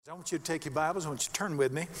I want you to take your Bibles. I want you to turn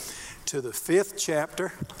with me to the 5th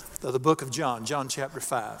chapter of the book of John, John chapter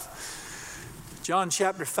 5. John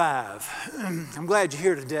chapter 5. I'm glad you're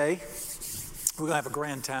here today. We're going to have a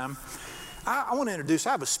grand time. I want to introduce,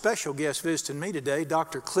 I have a special guest visiting me today.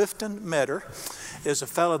 Dr. Clifton Metter is a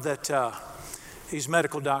fellow that, he's a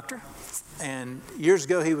medical doctor. And years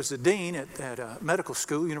ago, he was the dean at a medical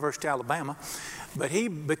school, University of Alabama. But he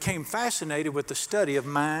became fascinated with the study of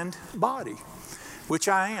mind, body, which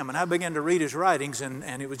I am. And I began to read his writings,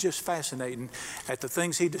 and it was just fascinating at the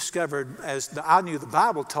things he discovered. I knew the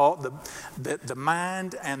Bible taught that the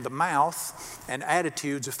mind and the mouth and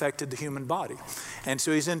attitudes affected the human body. And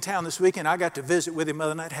so he's in town this weekend. I got to visit with him the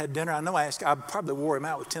other night, had dinner. I probably wore him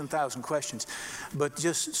out with 10,000 questions, but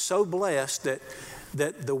just so blessed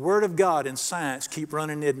that the Word of God and science keep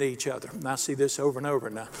running into each other. And I see this over and over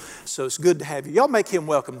now. So it's good to have you. Y'all make him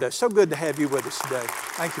welcome today. So good to have you with us today.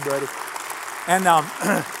 Thank you, buddy. And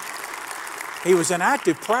he was in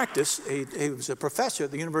active practice. He was a professor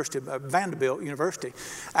at the University of Vanderbilt University.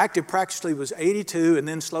 Active practice till he was 82 and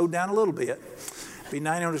then slowed down a little bit. Be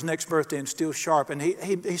 90 on his next birthday and still sharp. And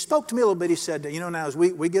he spoke to me a little bit. He said, now as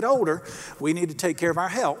we get older, we need to take care of our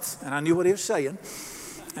health. And I knew what he was saying.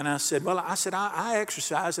 And I said, I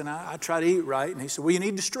exercise and I try to eat right. And he said, well, you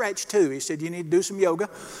need to stretch too. He said, you need to do some yoga.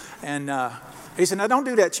 And he said, now don't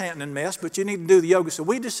do that chanting and mess, but you need to do the yoga. So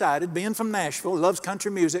we decided, being from Nashville, loves country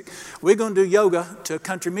music, we're going to do yoga to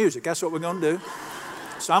country music. That's what we're going to do.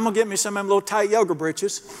 So I'm going to get me some of them little tight yoga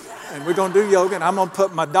britches, and we're going to do yoga. And I'm going to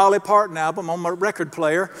put my Dolly Parton album on my record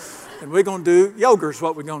player, and we're going to do yoga is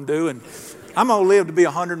what we're going to do. And I'm going to live to be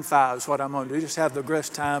 105 is what I'm going to do. Just have the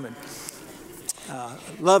best time. And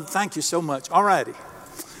thank you so much. All righty.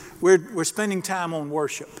 We're spending time on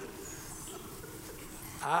worship.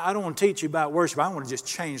 I don't want to teach you about worship. I want to just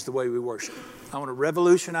change the way we worship. I want to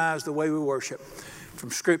revolutionize the way we worship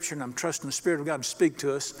from Scripture, and I'm trusting the Spirit of God to speak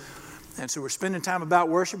to us. And so we're spending time about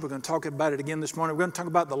worship. We're going to talk about it again this morning. We're going to talk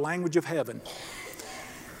about the language of heaven.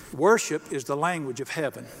 Worship is the language of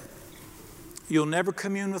heaven. You'll never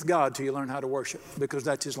commune with God till you learn how to worship, because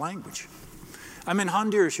that's His language. I'm in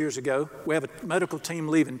Honduras years ago. We have a medical team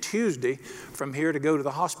leaving Tuesday from here to go to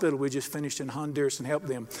the hospital we just finished in Honduras and help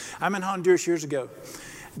them. I'm in Honduras years ago.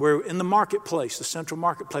 We're in the marketplace, the central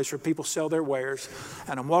marketplace where people sell their wares.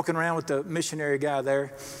 And I'm walking around with the missionary guy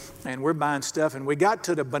there, and we're buying stuff. And we got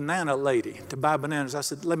to the banana lady to buy bananas. I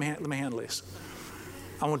said, let me handle this.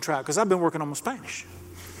 I want to try it, because I've been working on my Spanish.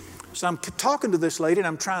 So I'm talking to this lady, and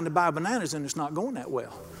I'm trying to buy bananas, and it's not going that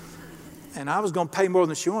well. And I was going to pay more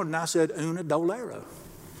than she wanted, and I said, $1 dollar.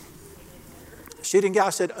 She didn't get it. I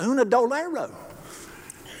said, $1 dollar.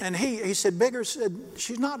 And he said, Bigger said,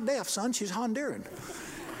 she's not deaf, son. She's Honduran.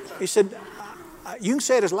 He said, you can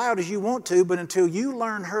say it as loud as you want to, but until you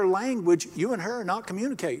learn her language, you and her are not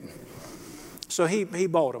communicating. So he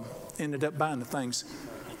bought them, ended up buying the things.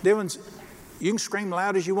 Dylan's, you can scream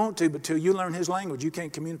loud as you want to, but until you learn his language, you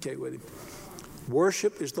can't communicate with him.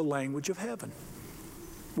 Worship is the language of heaven.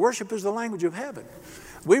 Worship is the language of heaven.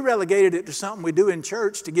 We relegated it to something we do in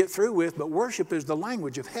church to get through with, but worship is the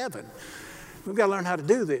language of heaven. We've got to learn how to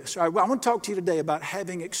do this. All right, well, I want to talk to you today about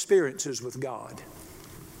having experiences with God.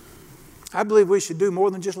 I believe we should do more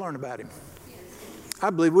than just learn about Him.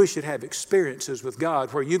 I believe we should have experiences with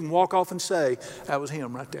God where you can walk off and say, that was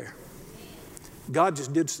Him right there. God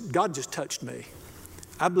just touched me.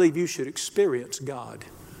 I believe you should experience God.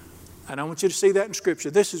 And I want you to see that in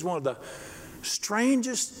Scripture. This is one of the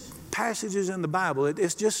strangest passages in the Bible.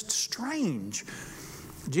 It's just strange.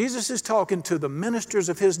 Jesus is talking to the ministers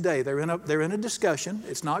of His day. They're in a discussion.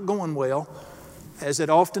 It's not going well, as it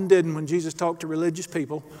often didn't when Jesus talked to religious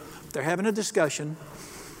people. They're having a discussion.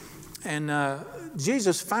 And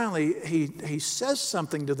Jesus finally, he says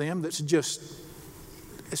something to them that's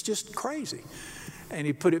just crazy. And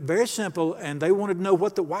He put it very simple, and they wanted to know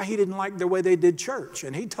why He didn't like the way they did church.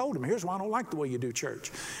 And He told them, here's why I don't like the way you do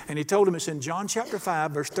church. And He told them, it's in John chapter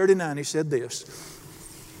 5, verse 39, He said this.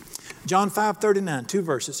 John 5:39, 2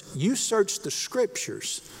 verses. You search the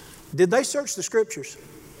Scriptures. Did they search the Scriptures?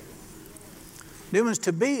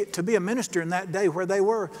 To be a minister in that day where they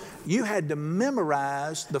were, you had to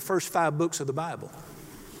memorize the first 5 books of the Bible,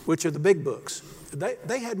 which are the big books.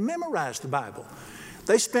 They had memorized the Bible.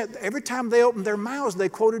 They spent, every time they opened their mouths, they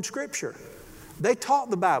quoted Scripture. They taught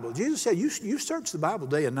the Bible. Jesus said, you search the Bible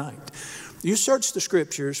day and night. You search the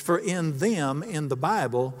Scriptures, for in them, in the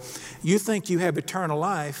Bible, you think you have eternal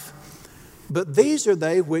life, but these are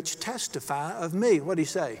they which testify of me. What did He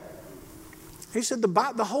say? He said,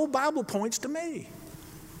 the whole Bible points to me.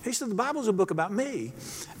 He said, the Bible's a book about me.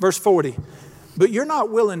 Verse 40, but you're not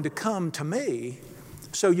willing to come to me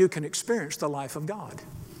so you can experience the life of God.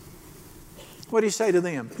 What did he say to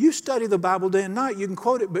them? You study the Bible day and night. You can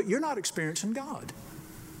quote it, but you're not experiencing God.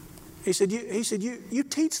 He said, you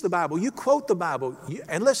teach the Bible. You quote the Bible.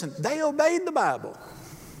 And listen, they obeyed the Bible.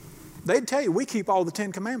 They'd tell you, we keep all the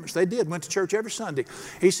 10 Commandments. They did, went to church every Sunday.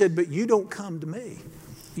 He said, but you don't come to me.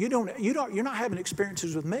 You're not having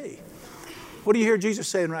experiences with me. What do you hear Jesus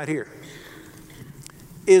saying right here?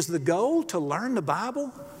 Is the goal to learn the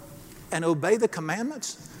Bible and obey the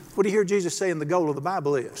commandments? What do you hear Jesus saying the goal of the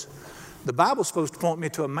Bible is? The Bible's supposed to point me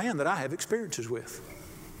to a man that I have experiences with.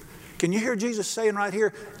 Can you hear Jesus saying right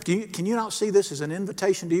here, can you not see this as an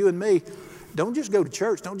invitation to you and me? Don't just go to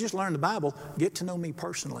church. Don't just learn the Bible. Get to know me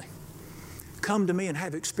personally. Come to me and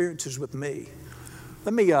have experiences with me.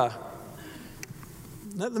 Let me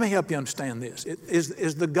help you understand this.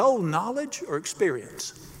 Is the goal knowledge or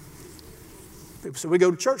experience? People say, we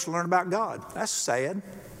go to church to learn about God. That's sad.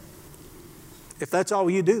 If that's all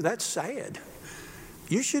you do, that's sad.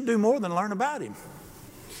 You should do more than learn about Him.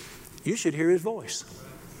 You should hear His voice.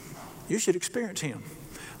 You should experience Him.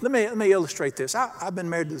 Let me illustrate this. I've been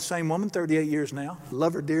married to the same woman 38 years now.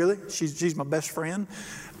 Love her dearly. She's my best friend.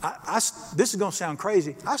 This is going to sound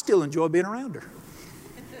crazy. I still enjoy being around her.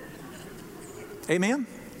 Amen?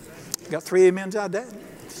 Got 3 amens out of that.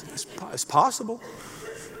 It's possible.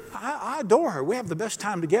 I adore her. We have the best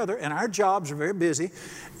time together, and our jobs are very busy.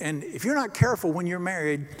 And if you're not careful when you're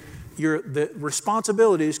married, the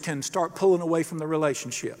responsibilities can start pulling away from the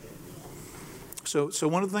relationship. So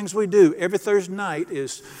one of the things we do every Thursday night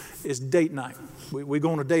is date night. We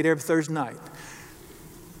go on a date every Thursday night.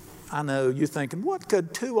 I know you're thinking, what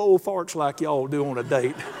could 2 old farts like y'all do on a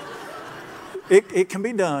date? It can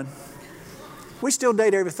be done. We still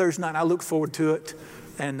date every Thursday night. I look forward to it.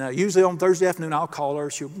 And usually on Thursday afternoon, I'll call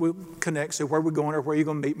her. We'll connect, say where we're going or where you're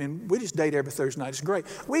going to meet me. And we just date every Thursday night. It's great.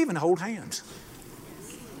 We even hold hands.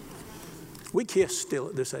 We kiss still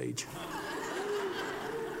at this age.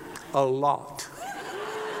 A lot.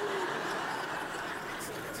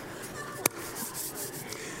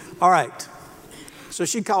 All right. So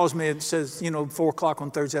she calls me and says, 4 o'clock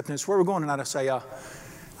on Thursday afternoon. So where we're going tonight? I say,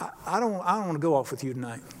 I don't want to go off with you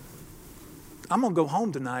tonight. I'm going to go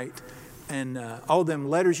home tonight. And all them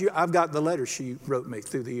letters, I've got the letters she wrote me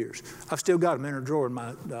through the years. I've still got them in her drawer in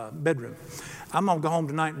my bedroom. I'm going to go home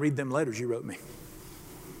tonight and read them letters you wrote me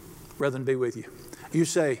rather than be with you. You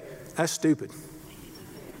say, that's stupid.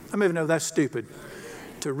 How many of you know that's stupid?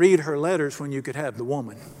 To read her letters when you could have the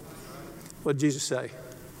woman. What did Jesus say?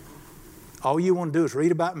 All you want to do is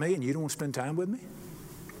read about me and you don't want to spend time with me?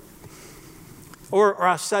 Or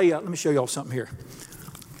I say, let me show y'all something here.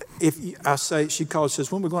 I say, she calls,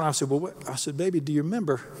 says, when we're going, I said, well, what? I said, baby, do you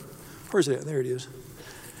remember? Where's it at? There it is.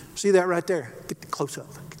 See that right there? Get close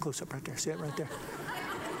up. Get close up right there. See that right there?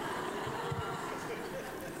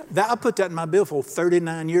 I put that in my billfold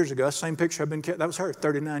 39 years ago. That same picture that was her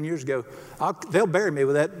 39 years ago. They'll bury me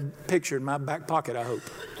with that picture in my back pocket, I hope.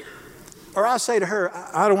 Or I say to her,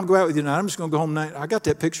 I don't want to go out with you tonight. I'm just going to go home tonight. I got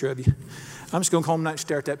that picture of you. I'm just going to go home tonight and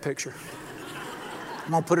stare at that picture.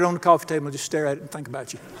 I'm going to put it on the coffee table and just stare at it and think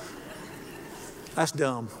about you. That's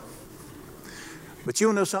dumb. But you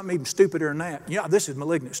want to know something even stupider than that? This is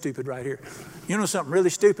malignant stupid right here. You know something really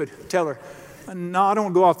stupid? Tell her, no, I don't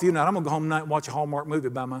want to go off with you tonight. I'm going to go home tonight and watch a Hallmark movie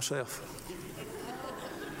by myself.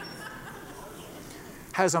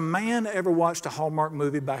 Has a man ever watched a Hallmark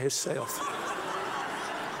movie by himself?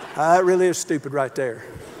 That really is stupid right there.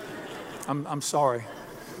 I'm sorry.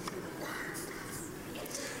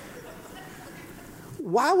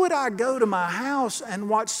 Why would I go to my house and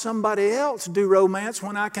watch somebody else do romance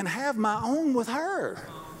when I can have my own with her?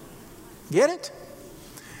 Get it?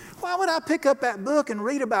 Why would I pick up that book and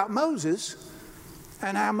read about Moses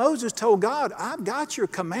and how Moses told God, I've got your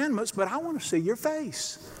commandments, but I want to see your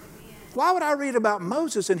face? Why would I read about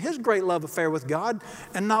Moses and his great love affair with God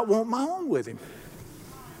and not want my own with him?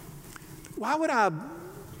 Why would I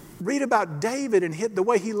read about David and the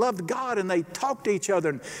way he loved God and they talk to each other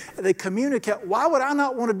and they communicate? Why would I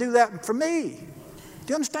not want to do that for me? Do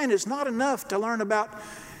you understand? It's not enough to learn about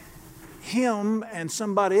him and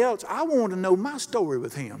somebody else. I want to know my story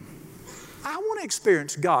with him. I want to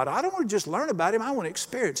experience God. I don't want to just learn about him. I want to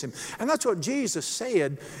experience him. And that's what Jesus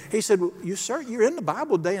said. He said, well, you're in the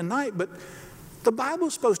Bible day and night, but the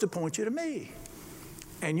Bible's supposed to point you to me.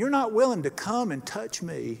 And you're not willing to come and touch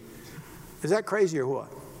me. Is that crazy or what?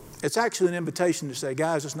 It's actually an invitation to say,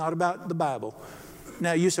 guys, it's not about the Bible.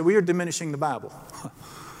 Now, you say, well, you're diminishing the Bible.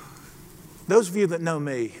 Those of you that know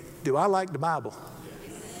me, do I like the Bible?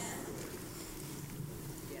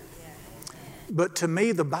 But to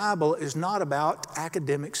me, the Bible is not about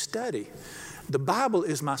academic study. The Bible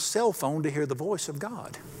is my cell phone to hear the voice of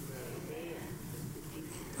God.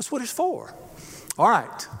 That's what it's for. All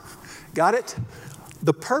right, got it?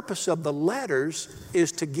 The purpose of the letters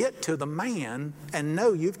is to get to the man and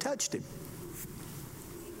know you've touched him.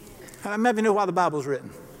 How many of you know why the Bible was written?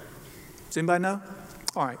 Does anybody know?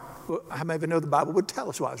 All right. Well, how many of you know the Bible would tell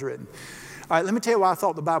us why it was written? All right, let me tell you why I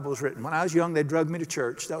thought the Bible was written. When I was young, they drugged me to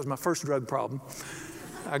church. That was my first drug problem.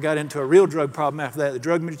 I got into a real drug problem after that. They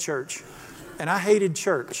drugged me to church. And I hated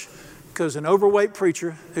church because an overweight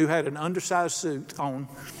preacher who had an undersized suit on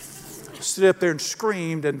stood up there and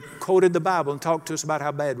screamed and quoted the Bible and talked to us about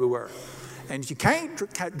how bad we were. And you can't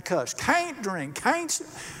cuss, can't drink, can't.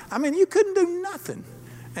 I mean, you couldn't do nothing.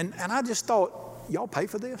 And I just thought, y'all pay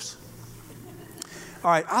for this?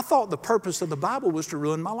 All right, I thought the purpose of the Bible was to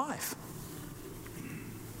ruin my life.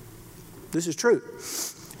 This is true.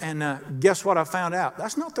 And guess what I found out?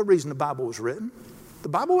 That's not the reason the Bible was written. The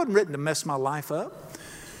Bible wasn't written to mess my life up.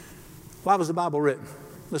 Why was the Bible written?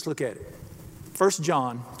 Let's look at it. 1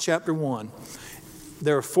 John chapter 1.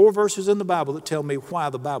 There are 4 verses in the Bible that tell me why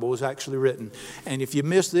the Bible was actually written. And if you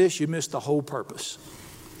miss this, you miss the whole purpose.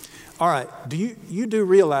 All right, you do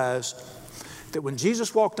realize that when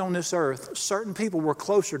Jesus walked on this earth, certain people were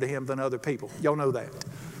closer to him than other people. Y'all know that.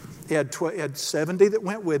 He had 70 that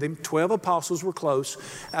went with him. 12 apostles were close.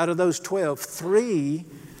 Out of those 12, 3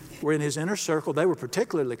 were in his inner circle. They were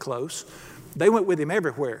particularly close. They went with him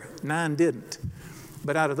everywhere. 9 didn't.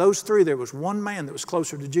 But out of those 3, there was one man that was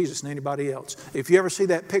closer to Jesus than anybody else. If you ever see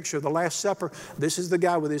that picture of the Last Supper, this is the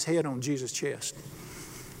guy with his head on Jesus' chest.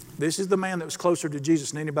 This is the man that was closer to Jesus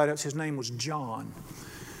than anybody else. His name was John.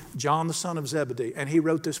 John, the son of Zebedee. And he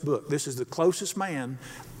wrote this book. This is the closest man.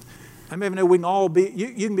 I may even know we can all be,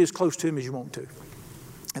 you can be as close to him as you want to.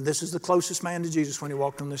 And this is the closest man to Jesus when he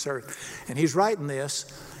walked on this earth. And he's writing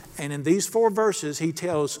this. And in these 4 verses, he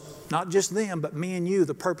tells not just them, but me and you,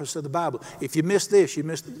 the purpose of the Bible. If you miss this,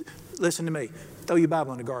 listen to me, throw your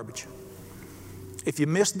Bible in the garbage. If you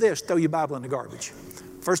miss this, throw your Bible in the garbage.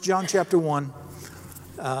 1 John chapter 1,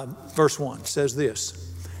 verse 1 says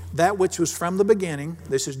this. That which was from the beginning,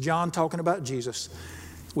 this is John talking about Jesus.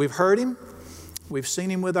 We've heard him. We've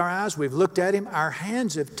seen him with our eyes. We've looked at him. Our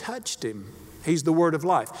hands have touched him. He's the word of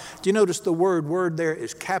life. Do you notice the word there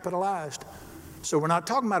is capitalized? So we're not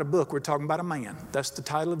talking about a book, we're talking about a man. That's the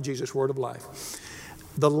title of Jesus, Word of Life.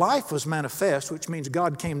 The life was manifest, which means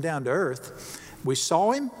God came down to earth. We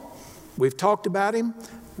saw him, we've talked about him,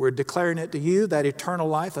 we're declaring it to you, that eternal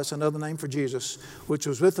life, that's another name for Jesus, which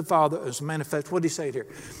was with the Father, is manifest. What did he say here?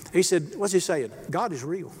 He said, what's he saying? God is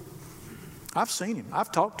real. I've seen him,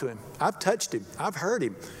 I've talked to him, I've touched him, I've heard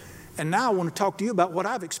him. And now I want to talk to you about what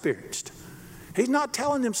I've experienced. He's not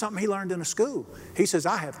telling them something he learned in a school. He says,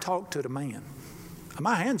 I have talked to the man.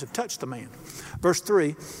 My hands have touched the man. Verse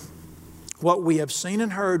 3, what we have seen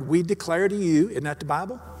and heard, we declare to you. Isn't that the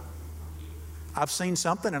Bible? I've seen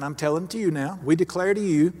something and I'm telling it to you now. We declare to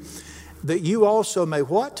you that you also may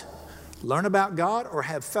what? Learn about God or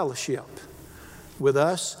have fellowship with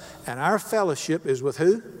us. And our fellowship is with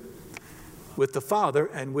who? With the Father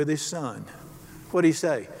and with His Son. What did He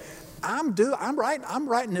say? I'm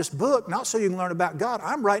writing this book not so you can learn about God.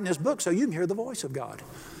 I'm writing this book so you can hear the voice of God.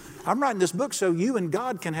 I'm writing this book so you and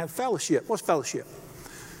God can have fellowship. What's fellowship?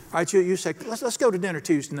 All right, you say, let's go to dinner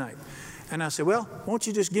Tuesday night. And I said, well, won't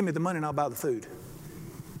you just give me the money and I'll buy the food?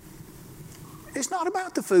 It's not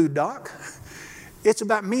about the food, Doc. It's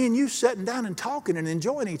about me and you sitting down and talking and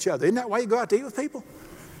enjoying each other. Isn't that why you go out to eat with people?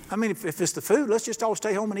 I mean, if it's the food, let's just all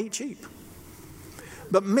stay home and eat cheap.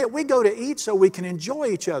 But we go to eat so we can enjoy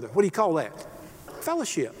each other. What do you call that?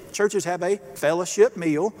 Fellowship. Churches have a fellowship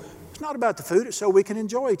meal. It's not about the food, it's so we can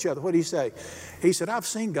enjoy each other. What did he say? He said, I've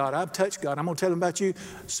seen God, I've touched God. I'm going to tell him about you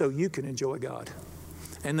so you can enjoy God.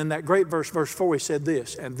 And then that great verse 4, he said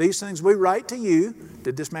this, and these things we write to you.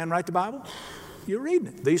 Did this man write the Bible? You're reading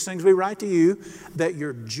it. These things we write to you that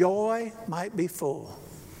your joy might be full.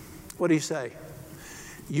 What did he say?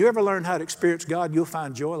 You ever learn how to experience God, you'll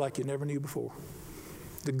find joy like you never knew before.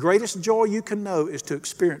 The greatest joy you can know is to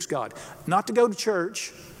experience God. Not to go to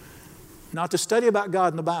church, not to study about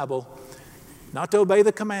God in the Bible, not to obey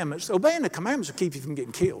the commandments. Obeying the commandments will keep you from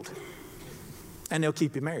getting killed. And they'll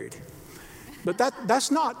keep you married. But that's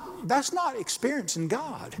not experiencing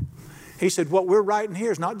God. He said, what we're writing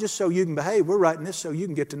here is not just so you can behave. We're writing this so you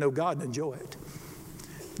can get to know God and enjoy it.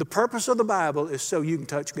 The purpose of the Bible is so you can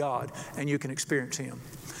touch God and you can experience Him.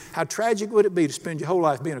 How tragic would it be to spend your whole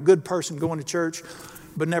life being a good person, going to church,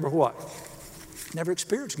 but never what? Never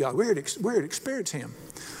experience God. We're here to experience Him.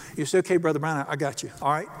 You say, okay, Brother Brown, I got you.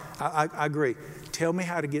 All right, I agree. Tell me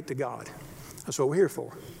how to get to God. That's what we're here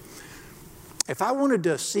for. If I wanted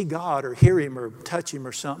to see God or hear him or touch him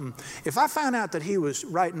or something, if I found out that he was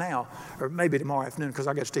right now, or maybe tomorrow afternoon, because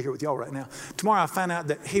I got to stay here with y'all right now. Tomorrow I found out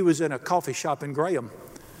that he was in a coffee shop in Graham.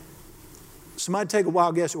 Somebody take a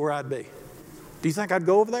wild guess at where I'd be. Do you think I'd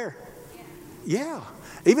go over there? Yeah.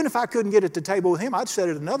 Even if I couldn't get at the table with him, I'd sit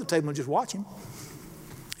at another table and just watch him.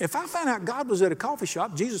 If I found out God was at a coffee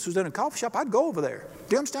shop, Jesus was in a coffee shop, I'd go over there.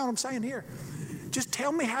 Do you understand what I'm saying here? Just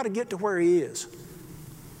tell me how to get to where he is.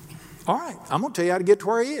 All right, I'm going to tell you how to get to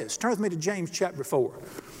where he is. Turn with me to James chapter 4.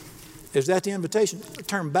 Is that the invitation?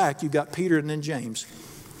 Turn back, you've got Peter and then James.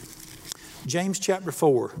 James chapter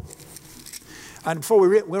 4. And before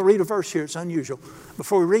we'll read a verse here, it's unusual.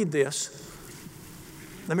 Before we read this,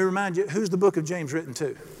 let me remind you, who's the book of James written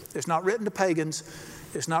to? It's not written to pagans.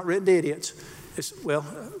 It's not written to idiots.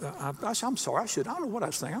 I'm sorry, I don't know what I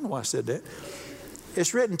was thinking. I don't know why I said that.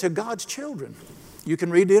 It's written to God's children. You can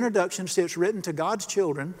read the introduction, see it's written to God's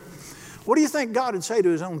children. What do you think God would say to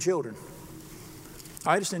his own children?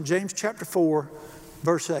 All right, it's in James chapter 4,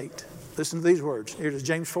 verse 8. Listen to these words. Here it is,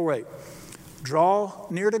 James 4:8. Draw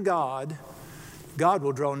near to God, God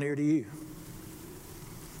will draw near to you.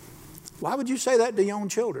 Why would you say that to your own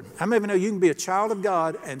children? How many of you know you can be a child of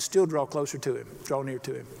God and still draw closer to him, draw near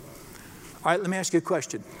to him? All right, let me ask you a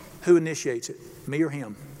question. Who initiates it, me or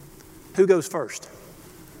him? Who goes first?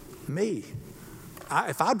 Me.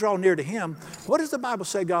 If I draw near to him, what does the Bible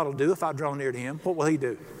say God will do if I draw near to him? What will he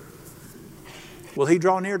do? Will he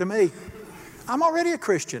draw near to me? I'm already a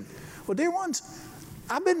Christian. Well, dear ones,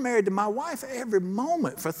 I've been married to my wife every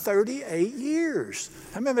moment for 38 years.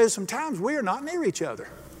 I mean, there's some times we are not near each other.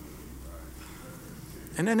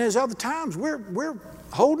 And then there's other times we're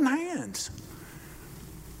holding hands.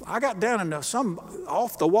 I got down in some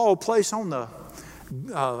off-the-wall place on the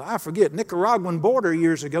Nicaraguan border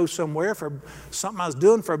years ago somewhere for something I was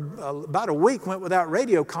doing for about a week, went without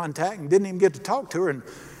radio contact and didn't even get to talk to her, and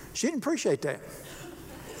she didn't appreciate that.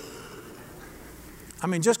 I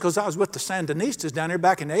mean, just because I was with the Sandinistas down there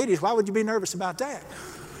back in the 80s, why would you be nervous about that?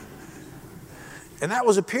 And that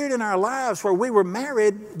was a period in our lives where we were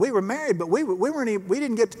married, but we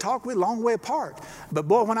didn't get to talk. We were a long way apart. But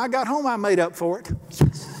boy, when I got home, I made up for it.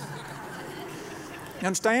 You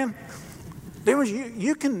understand?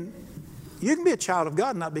 You can be a child of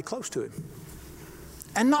God and not be close to him.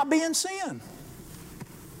 And not be in sin.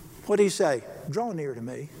 What did he say? Draw near to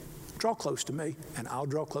me, draw close to me, and I'll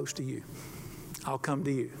draw close to you. I'll come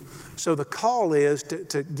to you. So the call is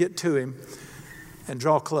to get to him and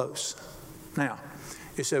draw close. Now,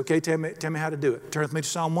 you say, okay, tell me how to do it. Turn with me to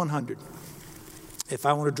Psalm 100. If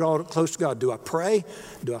I want to draw close to God, do I pray?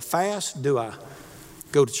 Do I fast? Do I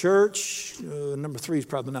go to church? Number 3 is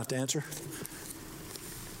probably not the answer.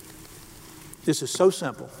 This is so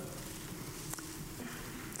simple.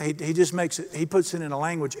 He just makes it, he puts it in a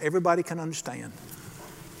language everybody can understand.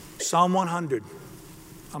 Psalm 100.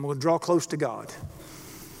 I'm going to draw close to God.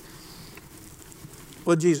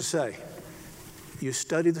 What did Jesus say? You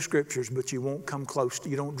study the scriptures, but you won't come close.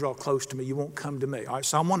 You don't draw close to me. You won't come to me. All right,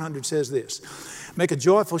 Psalm 100 says this. Make a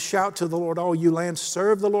joyful shout to the Lord, all you lands.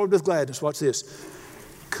 Serve the Lord with gladness. Watch this.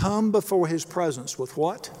 Come before his presence with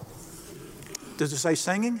what? Does it say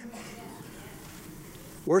singing?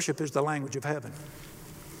 Worship is the language of heaven.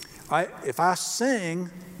 All right, if I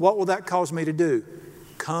sing, what will that cause me to do?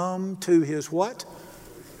 Come to his what?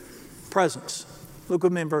 Presence. Look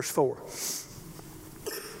with me in verse 4.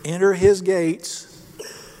 Enter his gates.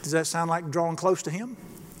 Does that sound like drawing close to him?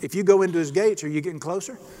 If you go into his gates, are you getting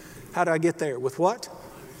closer? How do I get there? With what?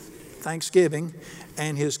 Thanksgiving.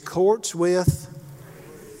 And his courts with...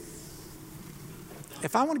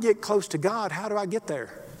 If I want to get close to God, how do I get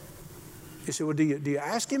there? You say, well, do you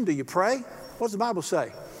ask him? Do you pray? What does the Bible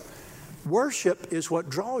say? Worship is what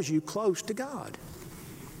draws you close to God.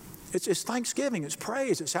 It's thanksgiving, it's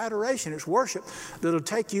praise, it's adoration, it's worship that'll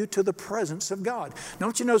take you to the presence of God.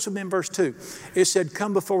 Don't you notice in verse 2? It said,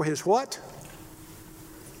 come before his what?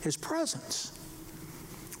 His presence.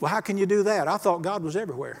 Well, how can you do that? I thought God was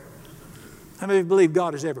everywhere. How many of you believe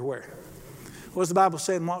God is everywhere? What does the Bible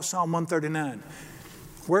say in Psalm 139?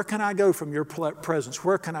 Where can I go from your presence?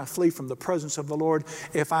 Where can I flee from the presence of the Lord?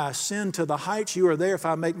 If I ascend to the heights, you are there. If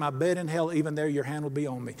I make my bed in hell, even there your hand will be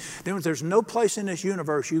on me. There's no place in this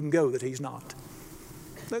universe you can go that he's not.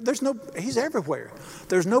 He's everywhere.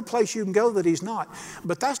 There's no place you can go that he's not.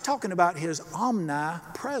 But that's talking about his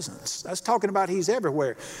omnipresence. That's talking about he's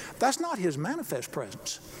everywhere. That's not his manifest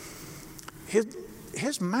presence.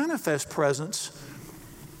 His manifest presence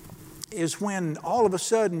is when all of a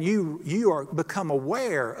sudden you are become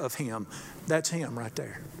aware of him. That's him right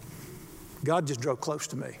there. God just drove close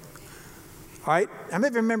to me. All right, how many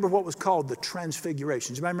of you remember what was called the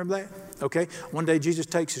Transfiguration? Does anybody remember that? Okay, one day Jesus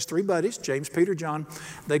takes his 3 buddies, James, Peter, John.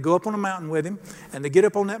 They go up on a mountain with him, and they get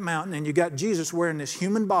up on that mountain, and you got Jesus wearing this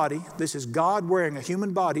human body. This is God wearing a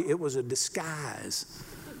human body. It was a disguise.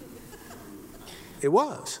 It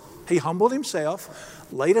was. He humbled himself,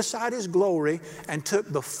 laid aside his glory, and took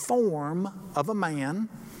the form of a man.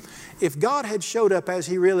 If God had showed up as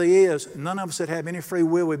he really is, none of us would have any free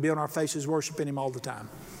will. We'd be on our faces worshiping him all the time.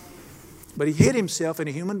 But he hid himself in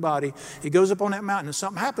a human body. He goes up on that mountain, and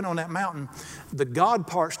something happened on that mountain. The God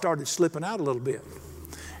part started slipping out a little bit.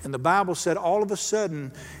 And the Bible said all of a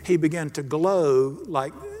sudden he began to glow,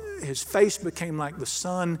 like his face became like the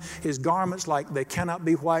sun, his garments like they cannot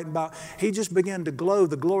be whitened by. He just began to glow.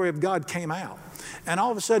 The glory of God came out. And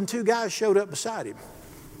all of a sudden 2 guys showed up beside him,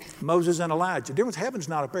 Moses and Elijah. The difference, heaven's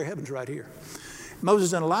not up there, heaven's right here.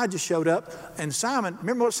 Moses and Elijah showed up, and Simon,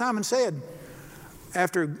 remember what Simon said?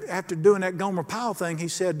 After doing that Gomer Pyle thing, he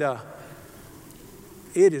said,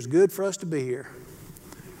 it is good for us to be here.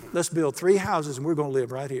 Let's build 3 houses and we're going to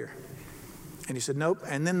live right here. And he said, nope.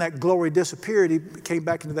 And then that glory disappeared. He came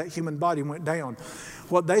back into that human body and went down.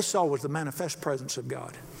 What they saw was the manifest presence of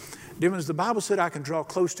God. Difference, the Bible said I can draw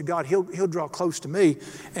close to God. He'll draw close to me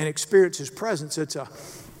and experience his presence. It's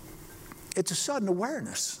a sudden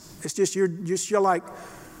awareness. It's just, you're like,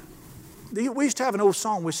 we used to have an old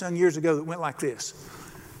song we sang years ago that went like this.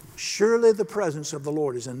 Surely the presence of the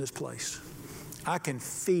Lord is in this place. I can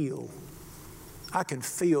feel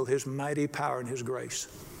his mighty power and his grace.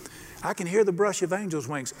 I can hear the brush of angels'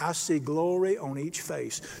 wings. I see glory on each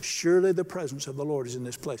face. Surely the presence of the Lord is in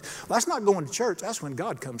this place. Well, that's not going to church. That's when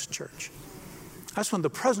God comes to church. That's when the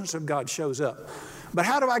presence of God shows up. But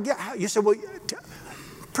how do I get, you say, well,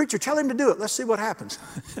 preacher, tell him to do it. Let's see what happens.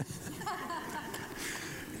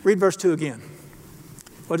 Read verse 2 again.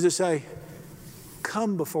 What does it say?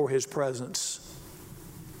 Come before his presence.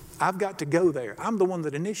 I've got to go there. I'm the one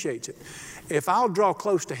that initiates it. If I'll draw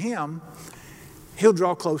close to him, he'll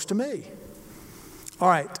draw close to me. All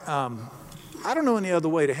right. I don't know any other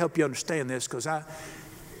way to help you understand this, because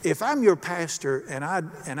if I'm your pastor and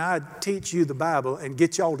I teach you the Bible and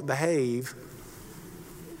get y'all to behave,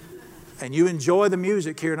 and you enjoy the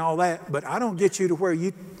music here and all that, but I don't get you to where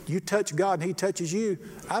you touch God and he touches you,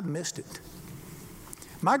 I've missed it.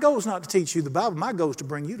 My goal is not to teach you the Bible. My goal is to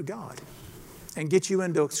bring you to God and get you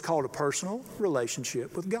into what's called a personal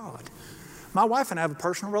relationship with God. My wife and I have a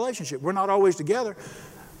personal relationship. We're not always together,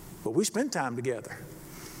 but we spend time together.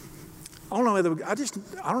 I don't know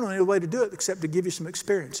any other way to do it except to give you some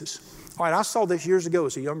experiences. All right, I saw this years ago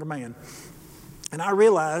as a younger man. And I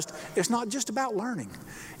realized it's not just about learning.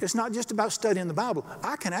 It's not just about studying the Bible.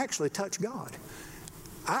 I can actually touch God.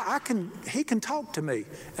 He can talk to me,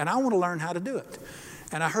 and I want to learn how to do it.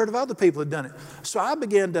 And I heard of other people who had done it. So I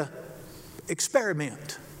began to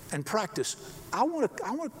experiment and practice. I want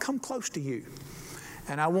to come close to you.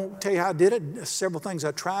 And I won't tell you how I did it. Several things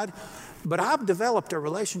I tried. But I've developed a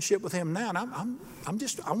relationship with him now. And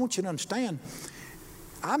I want you to understand,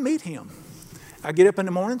 I meet him. I get up in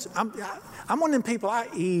the mornings. I'm one of them people, I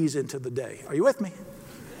ease into the day. Are you with me?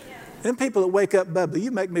 Yeah. Them people that wake up bubbly,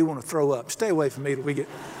 you make me want to throw up. Stay away from me till we get...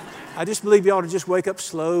 I just believe you ought to just wake up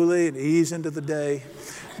slowly and ease into the day.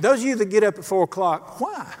 Those of you that get up at 4 o'clock,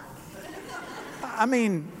 why? I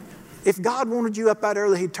mean, if God wanted you up that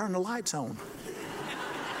early, he'd turn the lights on.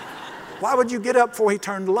 Why would you get up before he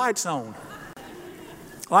turned the lights on?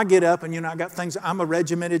 Well, I get up and, I got things. I'm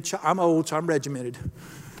I'm old, so I'm regimented.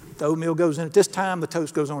 The oatmeal goes in at this time, the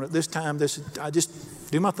toast goes on at this time. I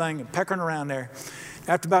just do my thing and peckering around there.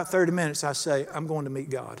 After about 30 minutes, I say, I'm going to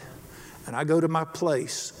meet God. And I go to my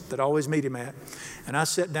place that I always meet him at. And I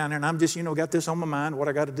sit down there and I'm just, got this on my mind, what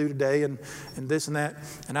I got to do today and this and that.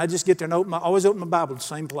 And I just get there and always open my Bible at the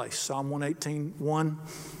same place. Psalm 118:1.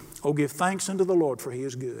 Oh, give thanks unto the Lord, for he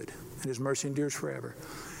is good, and his mercy endures forever.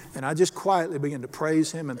 And I just quietly begin to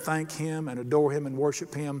praise him and thank him and adore him and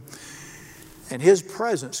worship him. And his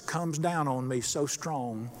presence comes down on me so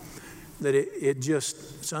strong that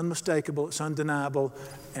it's unmistakable, it's undeniable,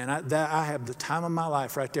 and I have the time of my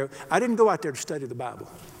life right there. I didn't go out there to study the Bible.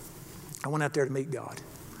 I went out there to meet God.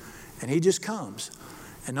 And he just comes.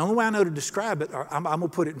 And the only way I know to describe it, I'm going to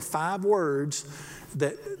put it in 5 words,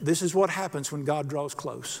 that this is what happens when God draws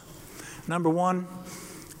close. Number 1,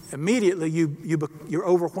 immediately you're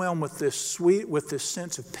overwhelmed with this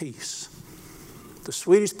sense of peace. The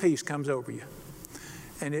sweetest peace comes over you.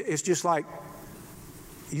 And it's just like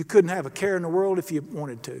you couldn't have a care in the world if you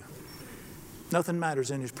wanted to. Nothing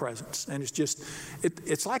matters in his presence. And it's just,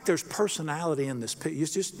 it's like there's personality in this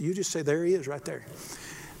peace. You just say, there he is right there.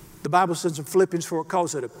 The Bible says in Philippians 4, it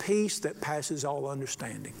calls it a peace that passes all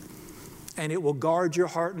understanding. and it will guard your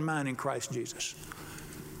heart and mind in Christ Jesus.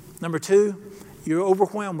 Number two, you're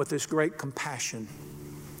overwhelmed with this great compassion.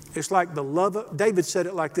 It's like the love of, David said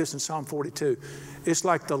it like this in Psalm 42. It's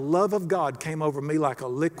like the love of God came over me like a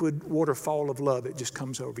liquid waterfall of love. It just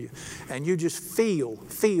comes over you. And you just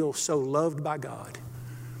feel so loved by God.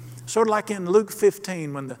 Sort of like in Luke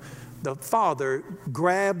 15 when the father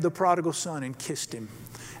grabbed the prodigal son and kissed him.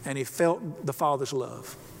 And he felt the father's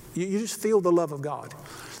love. You just feel the love of God.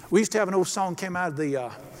 We used to have an old song came out of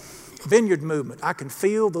the Vineyard movement. I can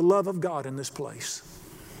feel the love of God in this place.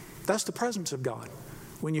 That's the presence of God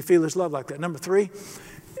when you feel His love like that. Number three,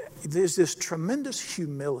 there's this tremendous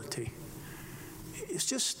humility. It's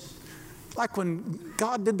just like when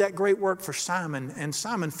God did that great work for Simon, and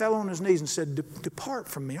Simon fell on his knees and said, "Depart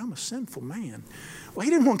from me, I'm a sinful man." Well,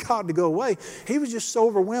 he didn't want God to go away. He was just so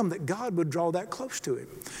overwhelmed that God would draw that close to him.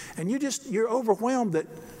 And you're overwhelmed that,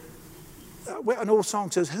 an old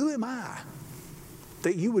song says, "Who am I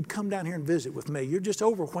that you would come down here and visit with me?" You're just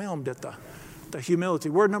overwhelmed at the humility.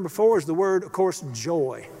 Word number four is the word, of course,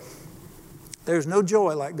 joy. There's no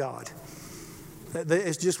joy like God.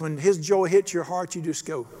 It's just when His joy hits your heart, you just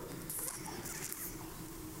go.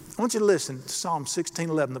 I want you to listen to Psalm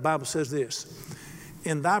 16:11. The Bible says this: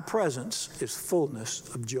 "In Thy presence is fullness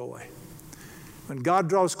of joy." When God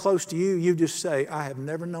draws close to you, you just say, "I have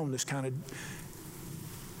never known this kind of..."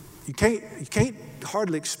 You can't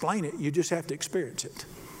hardly explain it. You just have to experience it.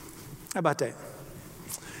 How about that?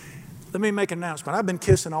 Let me make an announcement. I've been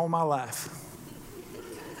kissing all my life.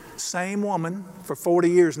 Same woman for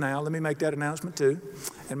 40 years now. Let me make that announcement too.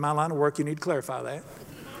 In my line of work, you need to clarify that.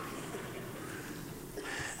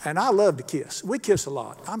 And I love to kiss. We kiss a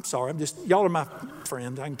lot. I'm sorry. Y'all are my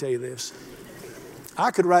friends. I can tell you this.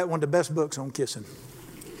 I could write one of the best books on kissing.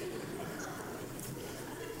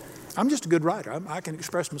 I'm just a good writer. I can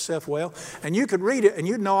express myself well. And you could read it and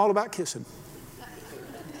you'd know all about kissing.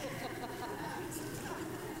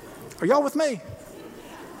 Are y'all with me?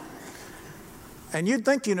 And you'd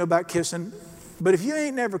think you know about kissing, but if you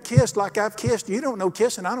ain't never kissed like I've kissed, you don't know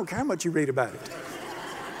kissing. I don't care how much you read about it.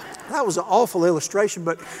 That was an awful illustration,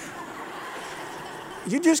 but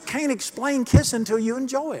you just can't explain kissing until you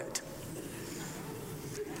enjoy it.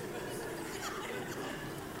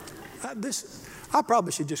 I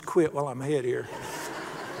probably should just quit while I'm ahead here.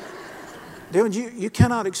 You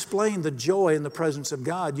cannot explain the joy in the presence of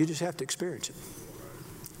God. You just have to experience it.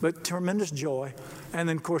 But tremendous joy. And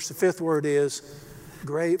then, of course, the fifth word is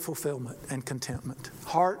great fulfillment and contentment.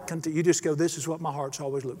 You just go, "This is what my heart's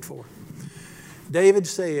always looked for." David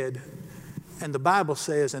said, and the Bible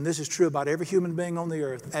says, and this is true about every human being on the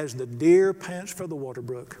earth, "As the deer pants for the water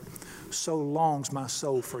brook, so longs my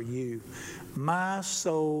soul for you. My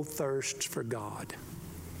soul thirsts for God."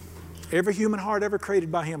 Every human heart ever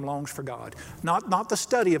created by Him longs for God. Not the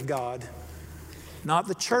study of God, not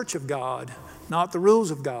the church of God, not the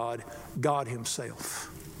rules of God, God Himself.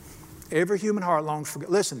 Every human heart longs for God.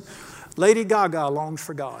 Listen, Lady Gaga longs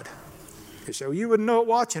for God. You say, "Well, you wouldn't know it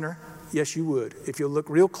watching her." Yes, you would. If you look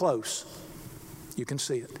real close, you can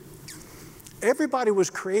see it. Everybody was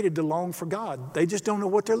created to long for God. They just don't know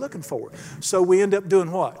what they're looking for. So we end up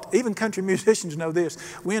doing what? Even country musicians know this.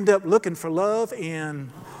 We end up looking for love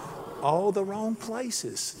in all the wrong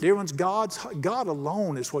places. Dear ones, God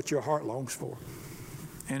alone is what your heart longs for.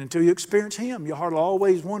 And until you experience Him, your heart will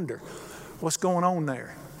always wonder what's going on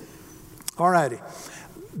there. All righty.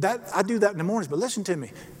 I do that in the mornings, but listen to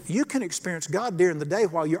me. You can experience God during the day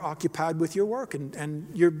while you're occupied with your work and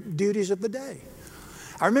your duties of the day.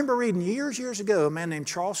 I remember reading years ago a man named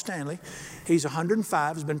Charles Stanley. He's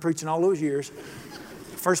 105, has been preaching all those years.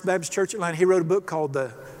 First Baptist Church Atlanta. He wrote a book called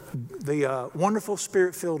The Wonderful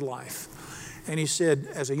Spirit-Filled Life. And he said,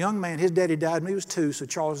 as a young man, his daddy died when he was 2, so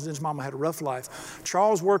Charles and his mama had a rough life.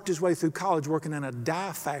 Charles worked his way through college working in a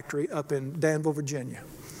dye factory up in Danville, Virginia.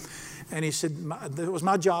 And he said, it was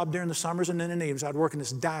my job during the summers and in the evenings. I'd work in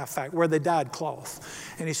this dye factory where they dyed cloth.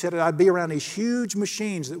 And he said I'd be around these huge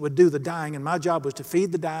machines that would do the dyeing, and my job was to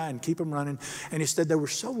feed the dye and keep them running. And he said they were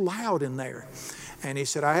so loud in there. And he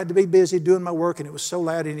said I had to be busy doing my work, and it was so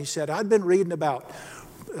loud. And he said I'd been reading about,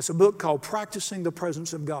 it's a book called Practicing the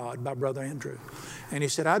Presence of God by Brother Andrew. And he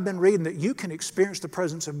said, I've been reading that you can experience the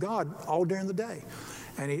presence of God all during the day.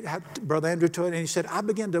 And Brother Andrew told it, and he said, I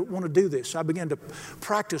began to want to do this. I began to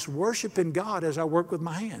practice worshiping God as I work with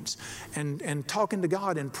my hands and talking to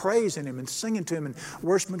God and praising Him and singing to Him and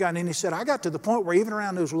worshiping God. And he said, I got to the point where even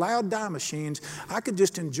around those loud dye machines, I could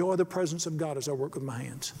just enjoy the presence of God as I work with my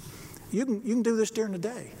hands. You can do this during the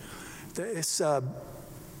day. It's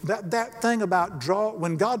that thing about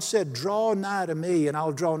when God said, draw nigh to me and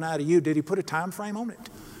I'll draw nigh to you, did He put a time frame on it?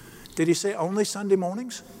 Did He say only Sunday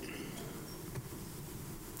mornings?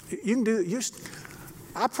 You can do it.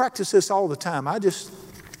 I practice this all the time. I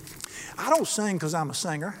don't sing because I'm a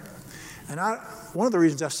singer. And one of the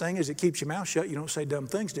reasons I sing is it keeps your mouth shut. You don't say dumb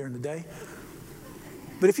things during the day.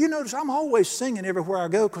 But if you notice, I'm always singing everywhere I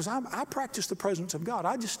go because I practice the presence of God.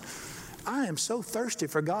 I am so thirsty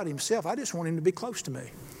for God himself. I just want him to be close to me.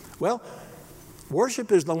 Well,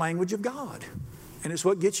 worship is the language of God. And it's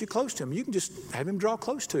what gets you close to him. You can just have him draw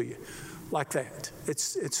close to you like that.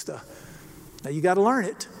 Now you got to learn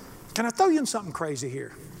it. Can I throw you in something crazy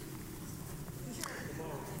here?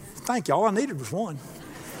 Thank you. All I needed was one.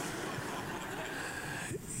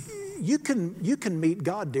 You can meet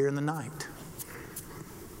God during the night.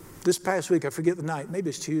 This past week, I forget the night, maybe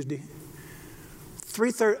it's Tuesday.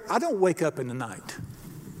 3:30, I don't wake up in the night.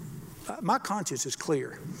 My conscience is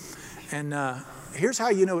clear. And here's how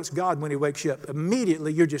you know it's God when he wakes you up.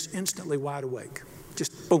 Immediately, you're just instantly wide awake.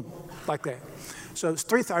 Just boom, like that. So it's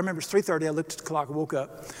 3:30, I remember it's 3:30, I looked at the clock, I woke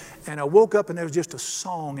up. And I woke up and there was just a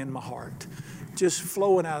song in my heart. Just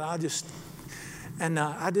flowing out. I just,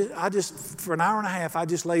 for an hour and a half, I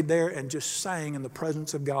just laid there and just sang in the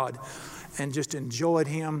presence of God and just enjoyed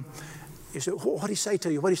him. He said, what did he say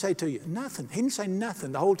to you? What did he say to you? Nothing. He didn't say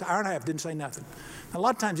nothing. The whole hour and a half didn't say nothing. A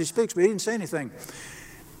lot of times he speaks, but he didn't say anything.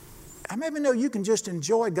 How many of you know you can just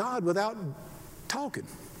enjoy God without talking?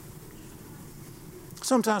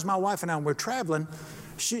 Sometimes my wife and I, when we're traveling,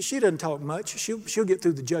 she doesn't talk much. She'll get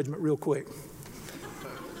through the judgment real quick.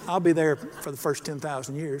 I'll be there for the first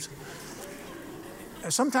 10,000 years.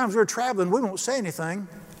 And sometimes we're traveling, we won't say anything.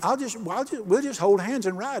 We'll just hold hands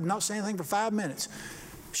and ride and not say anything for 5 minutes.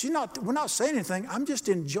 We're not saying anything. I'm just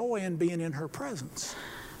enjoying being in her presence.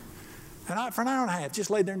 And for an hour and a half, just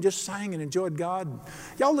laid there and just sang and enjoyed God.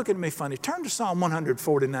 Y'all looking at me funny. Turn to Psalm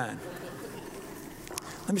 149.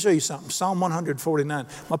 Let me show you something. Psalm 149.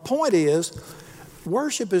 My point is,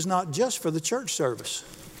 worship is not just for the church service.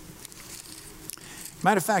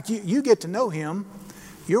 Matter of fact, you get to know him.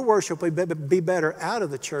 Your worship will be better out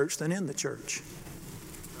of the church than in the church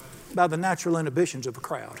by the natural inhibitions of a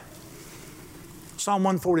crowd. Psalm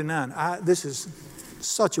 149. This is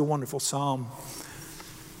such a wonderful psalm.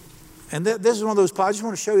 And this is one of those, I just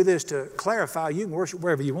want to show you this to clarify. You can worship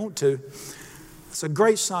wherever you want to. It's a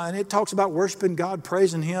great sign. It talks about worshiping God,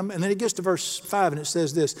 praising him. And then it gets to verse 5 and it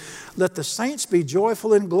says this. Let the saints be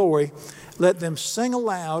joyful in glory. Let them sing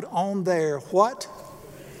aloud on their what?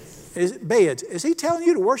 Beds. Is he telling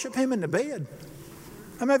you to worship him in the bed?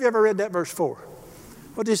 How many of you ever read that verse 4?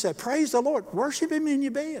 What did he say? Praise the Lord. Worship him in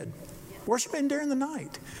your bed. Worship him during the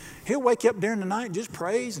night. He'll wake you up during the night and just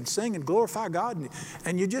praise and sing and glorify God.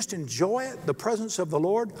 And you just enjoy it, the presence of the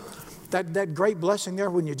Lord. That great blessing there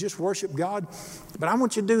when you just worship God. But I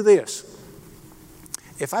want you to do this.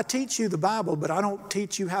 If I teach you the Bible, but I don't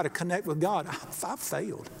teach you how to connect with God, I've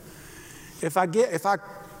failed. If I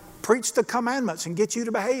preach the commandments and get you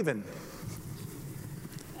to behaving,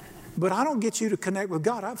 but I don't get you to connect with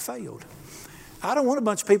God, I've failed. I don't want a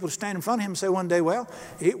bunch of people to stand in front of him and say one day, well,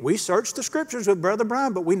 we searched the scriptures with Brother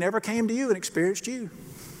Brian, but we never came to you and experienced you.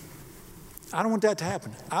 I don't want that to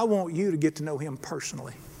happen. I want you to get to know him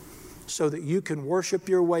personally so that you can worship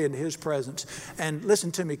your way into his presence. And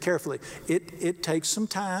listen to me carefully. It takes some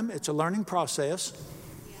time. It's a learning process.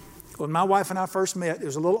 When my wife and I first met, it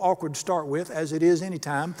was a little awkward to start with, as it is any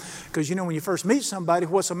time. Because, when you first meet somebody,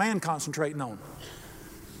 what's a man concentrating on?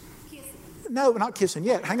 Kissing. No, not kissing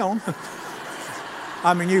yet. Hang on.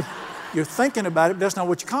 I mean, you're thinking about it, but that's not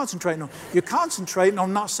what you're concentrating on. You're concentrating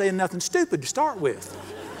on not saying nothing stupid to start with.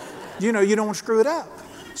 You don't want to screw it up.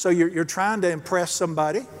 So you're trying to impress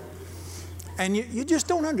somebody. And you just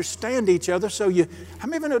don't understand each other. So how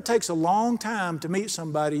many of you know it takes a long time to meet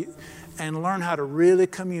somebody and learn how to really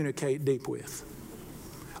communicate deep with?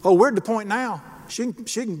 Oh, we're at the point now. She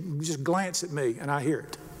can just glance at me and I hear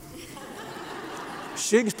it.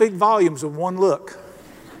 She can speak volumes with one look.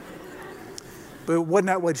 But it wasn't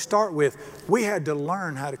that way to start with. We had to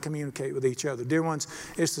learn how to communicate with each other. Dear ones,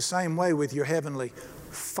 it's the same way with your heavenly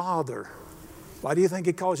Father. Why do you think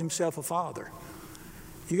he calls himself a father?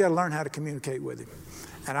 You got to learn how to communicate with him.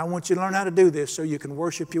 And I want you to learn how to do this so you can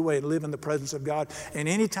worship your way and live in the presence of God. And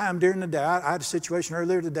any time during the day, I had a situation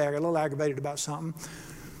earlier today, I got a little aggravated about something.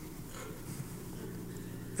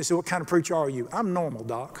 They said, what kind of preacher are you? I'm normal,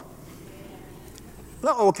 Doc.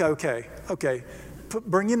 Oh, okay.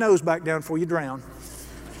 Bring your nose back down before you drown.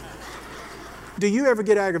 Do you ever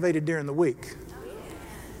get aggravated during the week?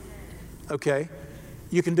 Okay.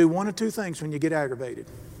 You can do one of two things when you get aggravated.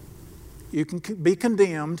 You can be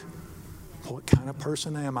condemned. What kind of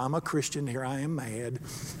person am I? I'm a Christian. Here I am mad.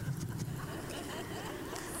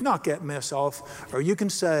 Knock that mess off. Or you can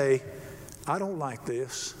say, I don't like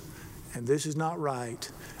this, and this is not right,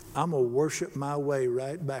 I'm going to worship my way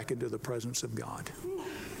right back into the presence of God.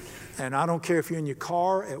 And I don't care if you're in your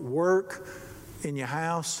car, at work, in your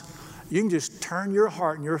house, you can just turn your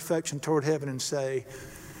heart and your affection toward heaven and say,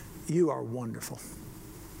 you are wonderful.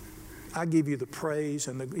 I give you the praise.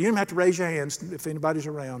 And you don't have to raise your hands if anybody's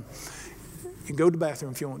around. You can go to the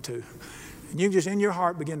bathroom if you want to. And you can just in your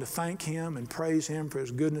heart begin to thank Him and praise Him for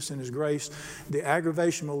His goodness and His grace. The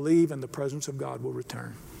aggravation will leave and the presence of God will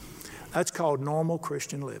return. That's called normal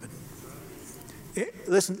Christian living.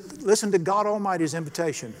 Listen to God Almighty's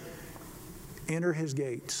invitation. Enter His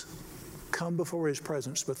gates. Come before His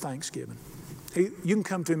presence with thanksgiving. You can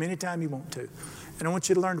come to Him anytime you want to. And I want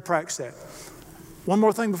you to learn to practice that. One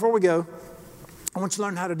more thing before we go. I want you to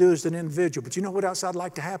learn how to do it as an individual. But you know what else I'd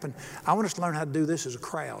like to happen? I want us to learn how to do this as a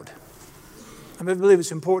crowd. I believe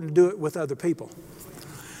it's important to do it with other people.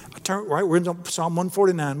 We're in Psalm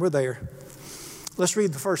 149. We're there. Let's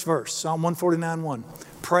read the first verse. Psalm 149:1.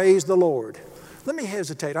 Praise the Lord. Let me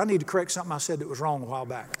hesitate. I need to correct something I said that was wrong a while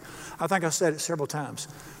back. I think I said it several times.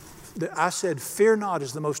 I said, fear not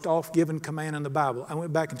is the most oft-given command in the Bible. I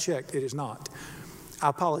went back and checked. It is not. I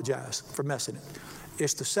apologize for messing it.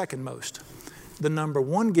 It's the second most. The number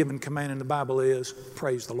one given command in the Bible is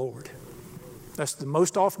praise the Lord. That's the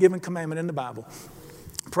most oft-given commandment in the Bible.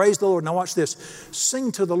 Praise the Lord. Now watch this.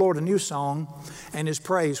 Sing to the Lord a new song, and His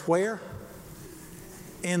praise where?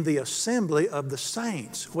 In the assembly of the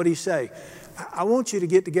saints. What did He say? I want you to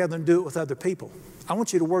get together and do it with other people. I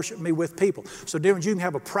want you to worship me with people. So, dear ones, you can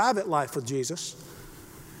have a private life with Jesus,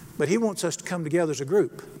 but He wants us to come together as a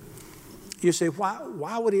group. You say,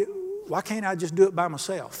 why can't I just do it by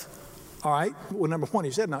myself? All right. Well, number one,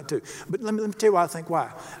 He said not to. But let me tell you why I think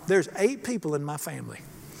why. There's 8 people in my family.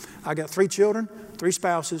 I got 3 children, 3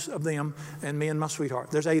 spouses of them, and me and my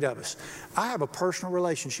sweetheart. There's 8 of us. I have a personal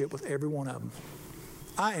relationship with every one of them.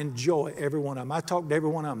 I enjoy every one of them. I talk to every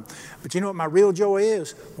one of them. But you know what my real joy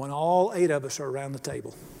is? When all 8 of us are around the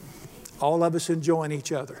table. All of us enjoying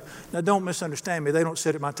each other. Now, don't misunderstand me. They don't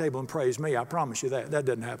sit at my table and praise me. I promise you that. That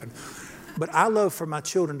doesn't happen. But I love for my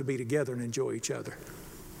children to be together and enjoy each other.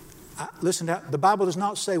 Listen, the Bible does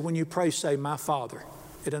not say when you pray, say, my Father.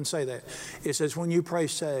 It doesn't say that. It says when you pray,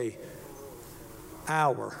 say,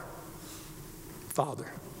 our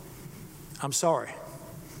Father. I'm sorry.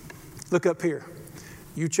 Look up here.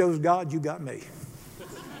 You chose God, you got me.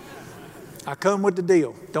 I come with the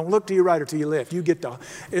deal. Don't look to your right or to your left.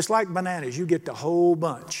 It's like bananas. You get the whole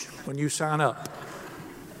bunch when you sign up.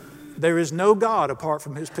 There is no God apart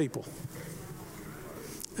from His people.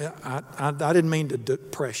 I didn't mean to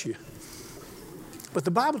depress you. But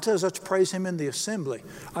the Bible tells us to praise Him in the assembly.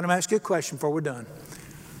 I'm going to ask you a question before we're done.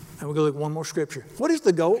 And we're going to look at one more scripture. What is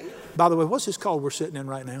the goal? By the way, what's this called we're sitting in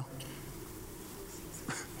right now?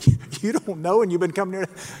 You don't know and you've been coming here.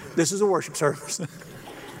 This is a worship service.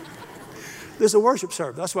 This is a worship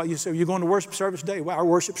service. That's why you say you're going to worship service today. Well, our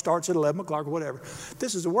worship starts at 11 o'clock or whatever.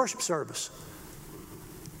 This is a worship service.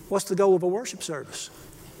 What's the goal of a worship service?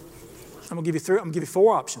 I'm going to give you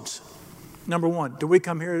 4 options. Number 1, do we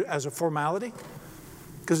come here as a formality?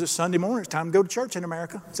 Because it's Sunday morning. It's time to go to church in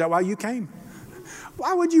America. Is that why you came?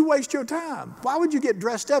 Why would you waste your time? Why would you get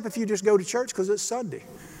dressed up if you just go to church because it's Sunday?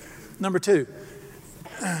 Number 2,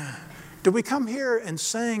 do we come here and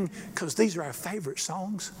sing because these are our favorite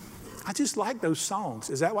songs? I just like those songs.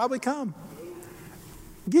 Is that why we come?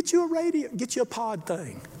 Get you a radio, get you a pod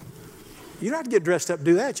thing. You don't have to get dressed up to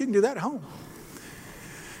do that. You can do that at home.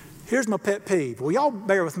 Here's my pet peeve. Well, y'all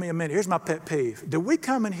bear with me a minute. Here's my pet peeve. Do we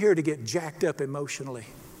come in here to get jacked up emotionally?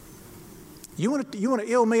 You want to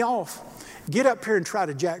ill me off? Get up here and try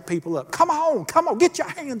to jack people up. Come on, get your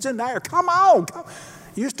hands in the air. Come on.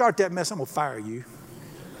 You start that mess, I'm going to fire you.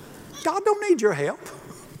 God don't need your help.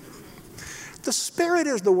 The Spirit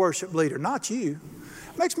is the worship leader, not you.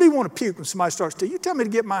 It makes me want to puke when somebody starts to. You tell me to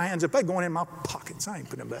get my hands up, they're going in my pockets. I ain't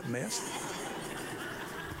putting up that mess.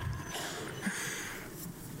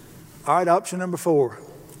 All right, option number 4.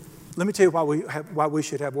 Let me tell you why we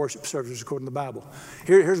should have worship services according to the Bible.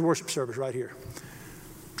 Here's worship service right here.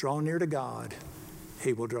 Draw near to God,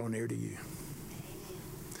 He will draw near to you.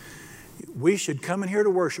 We should come in here to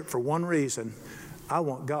worship for one reason. I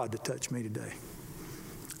want God to touch me today.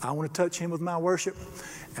 I want to touch Him with my worship,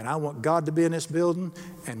 and I want God to be in this building,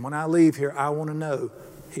 and when I leave here, I want to know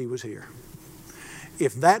He was here.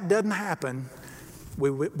 If that doesn't happen,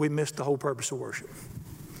 we missed the whole purpose of worship.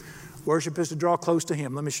 Worship is to draw close to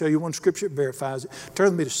Him. Let me show you one scripture that verifies it.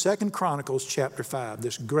 Turn with me to 2 Chronicles chapter 5,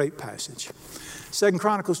 this great passage. 2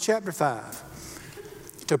 Chronicles chapter 5.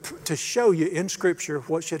 To show you in Scripture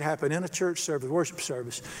what should happen in a church service, worship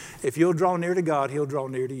service. If you'll draw near to God, He'll draw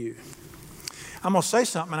near to you. I'm going to say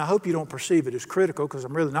something, and I hope you don't perceive it as critical, because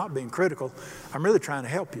I'm really not being critical. I'm really trying to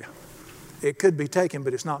help you. It could be taken,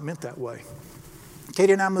 but it's not meant that way.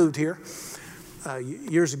 Katie and I moved here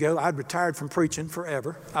years ago. I'd retired from preaching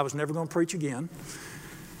forever. I was never going to preach again.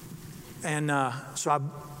 And so I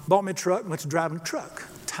bought me a truck and went to driving a truck.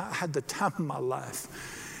 I had the time of my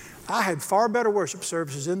life. I had far better worship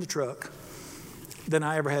services in the truck than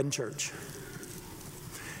I ever had in church.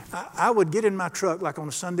 I would get in my truck like on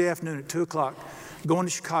a Sunday afternoon at 2 o'clock, going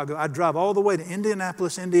to Chicago. I'd drive all the way to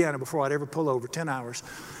Indianapolis, Indiana before I'd ever pull over, 10 hours.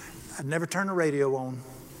 I'd never turn the radio on,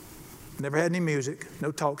 never had any music,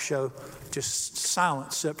 no talk show, just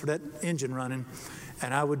silence except for that engine running.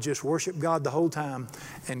 And I would just worship God the whole time,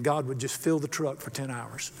 and God would just fill the truck for 10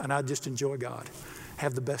 hours. And I'd just enjoy God,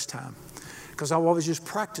 have the best time. Because I always just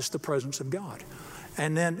practiced the presence of God.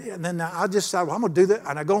 And then I just decided, well, I'm going to do that.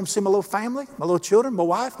 And I go and see my little family, my little children, my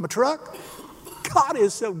wife, my truck. God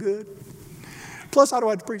is so good. Plus, I don't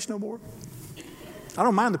have to preach no more. I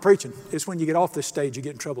don't mind the preaching. It's when you get off this stage, you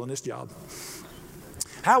get in trouble in this job.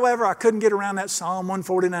 However, I couldn't get around that Psalm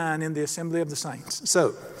 149 in the assembly of the saints.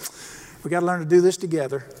 So we got to learn to do this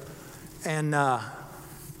together. And I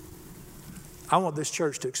want this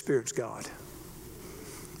church to experience God.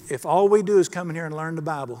 If all we do is come in here and learn the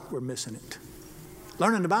Bible, we're missing it.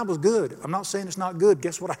 Learning the Bible is good. I'm not saying it's not good.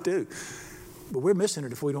 Guess what I do? But we're missing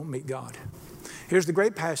it if we don't meet God. Here's the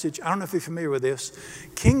great passage. I don't know if you're familiar with this.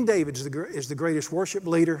 King David is the greatest worship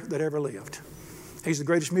leader that ever lived. He's the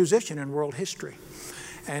greatest musician in world history.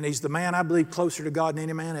 And he's the man, I believe, closer to God than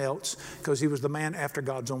any man else, because he was the man after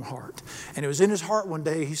God's own heart. And it was in his heart one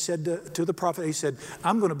day, he said to the prophet, he said,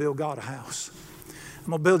 I'm going to build God a house. I'm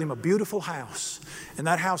going to build him a beautiful house. And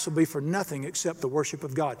that house will be for nothing except the worship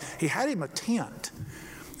of God. He had him a tent.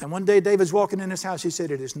 And one day David's walking in his house. He said,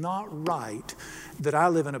 it is not right that I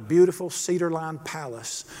live in a beautiful cedar-lined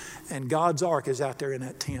palace and God's ark is out there in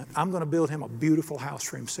that tent. I'm going to build him a beautiful house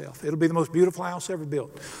for himself. It'll be the most beautiful house ever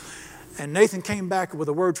built. And Nathan came back with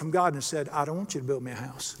a word from God and said, I don't want you to build me a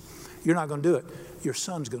house. You're not going to do it. Your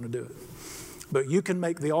son's going to do it. But you can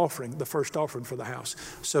make the offering, the first offering for the house.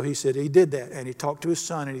 So he said he did that, and he talked to his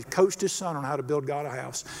son, and he coached his son on how to build God a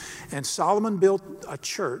house. And Solomon built a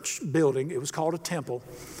church building. It was called a temple.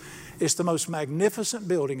 It's the most magnificent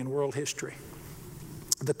building in world history.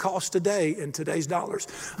 The cost today, in today's dollars,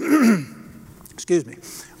 excuse me,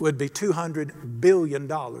 would be $200 billion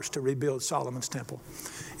to rebuild Solomon's temple.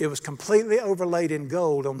 It was completely overlaid in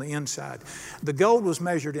gold on the inside. The gold was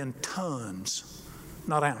measured in tons,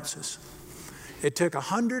 not ounces. It took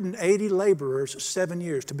 180 laborers 7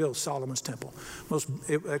 years to build Solomon's temple.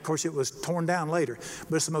 Of course, it was torn down later,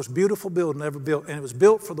 but it's the most beautiful building ever built, and it was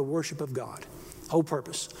built for the worship of God, whole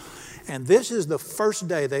purpose. And this is the first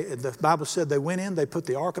day, the Bible said they went in, they put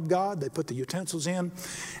the ark of God, they put the utensils in,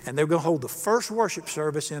 and they were going to hold the first worship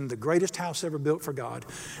service in the greatest house ever built for God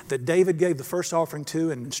that David gave the first offering to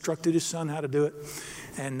and instructed his son how to do it.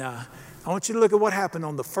 And I want you to look at what happened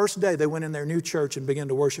on the first day they went in their new church and began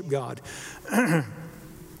to worship God.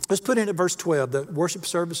 Let's put in at verse 12. The worship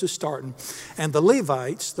service is starting. And the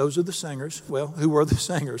Levites, those are the singers. Well, who were the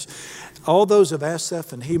singers? All those of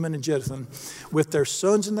Asaph and Heman and Jeduthun, with their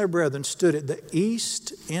sons and their brethren, stood at the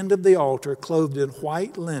east end of the altar, clothed in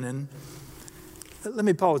white linen. Let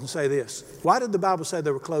me pause and say this. Why did the Bible say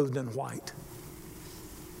they were clothed in white?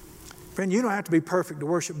 Friend, you don't have to be perfect to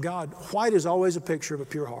worship God. White is always a picture of a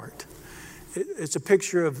pure heart. It's a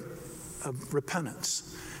picture of repentance.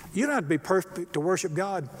 You don't have to be perfect to worship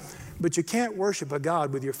God, but you can't worship a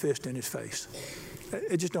God with your fist in his face.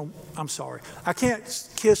 It just don't, I'm sorry. I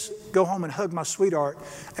can't go home and hug my sweetheart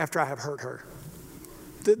after I have hurt her.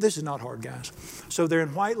 This is not hard, guys. So they're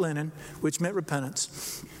in white linen, which meant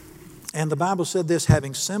repentance. And the Bible said this,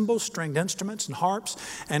 having cymbals, stringed instruments, and harps,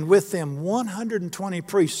 and with them 120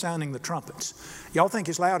 priests sounding the trumpets. Y'all think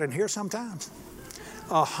it's loud in here sometimes?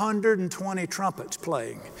 120 trumpets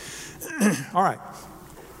playing. All right.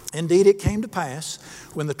 Indeed, it came to pass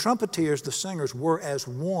when the trumpeters, the singers, were as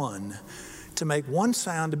one to make one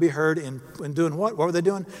sound to be heard in doing what? What were they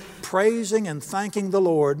doing? Praising and thanking the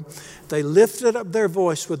Lord. They lifted up their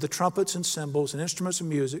voice with the trumpets and cymbals and instruments of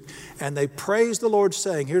music, and they praised the Lord,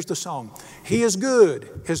 saying, here's the song, He is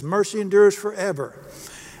good, His mercy endures forever.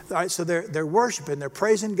 All right, so they're worshiping, they're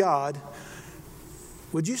praising God.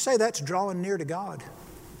 Would you say that's drawing near to God?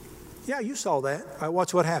 Yeah, you saw that. All right,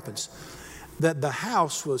 watch what happens. The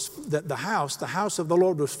house of the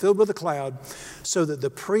Lord was filled with a cloud, so that the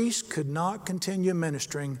priest could not continue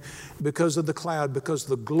ministering because of the cloud, because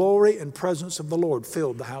the glory and presence of the Lord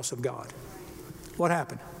filled the house of God. What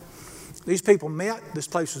happened? These people met. This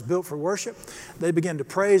place was built for worship. They began to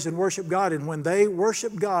praise and worship God. And when they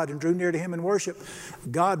worshiped God and drew near to Him in worship,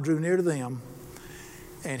 God drew near to them.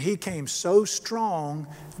 And He came so strong,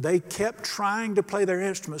 they kept trying to play their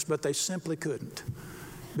instruments, but they simply couldn't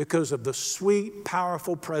because of the sweet,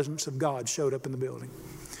 powerful presence of God showed up in the building.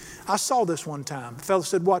 I saw this one time. A fellow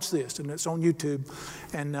said, watch this, and it's on YouTube.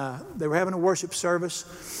 And they were having a worship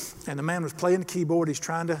service, and the man was playing the keyboard. He's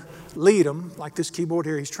trying to lead them, like this keyboard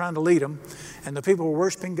here. He's trying to lead them, and the people were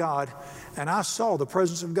worshiping God. And I saw the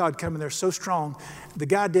presence of God coming there so strong. The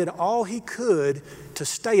guy did all he could to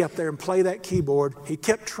stay up there and play that keyboard. He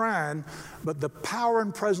kept trying, but the power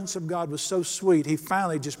and presence of God was so sweet, he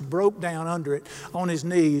finally just broke down under it on his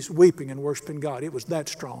knees, weeping and worshiping God. It was that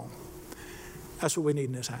strong. That's what we need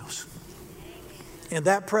in this house. In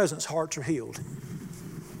that presence, hearts are healed.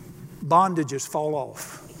 Bondages fall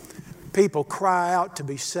off. People cry out to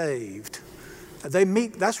be saved. They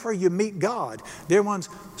meet, that's where you meet God. Dear ones,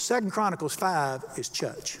 2 Chronicles 5 is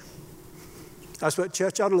church. That's what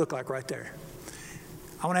church ought to look like right there.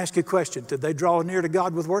 I want to ask you a question. Did they draw near to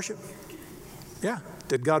God with worship? Yeah.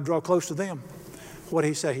 Did God draw close to them? What did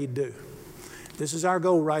He say He'd do? This is our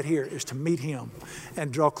goal right here, is to meet Him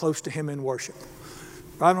and draw close to Him in worship.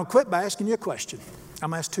 But I'm going to quit by asking you a question. I'm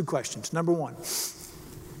going to ask two questions. Number one,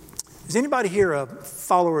 is anybody here a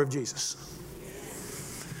follower of Jesus?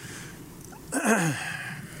 I'm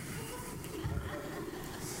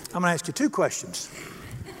going to ask you two questions.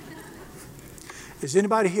 Is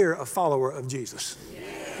anybody here a follower of Jesus?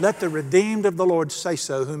 Let the redeemed of the Lord say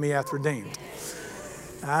so, whom He hath redeemed.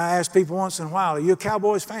 I ask people once in a while, are you a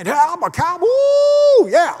Cowboys fan? Yeah, I'm a Cowboy.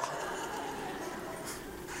 Yeah.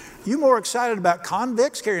 You more excited about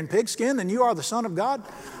convicts carrying pigskin than you are the Son of God?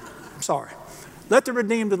 I'm sorry. Let the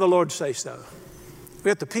redeemed of the Lord say so. We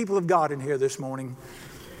have the people of God in here this morning.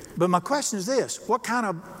 But my question is this: what kind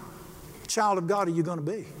of child of God are you going to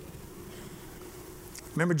be?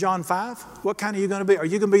 Remember John 5? What kind are you going to be? Are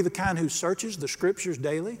you going to be the kind who searches the Scriptures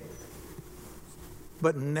daily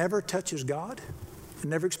but never touches God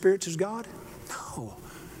and never experiences God?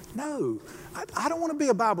 No. I don't want to be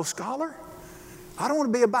a Bible scholar. I don't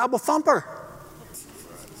want to be a Bible thumper.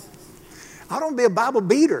 I don't want to be a Bible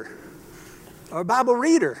beater or a Bible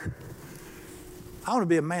reader. I want to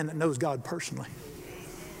be a man that knows God personally.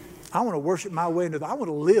 I want to worship my way into I want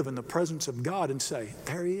to live in the presence of God and say,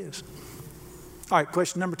 there He is. All right,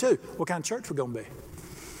 question number two. What kind of church are we going to be?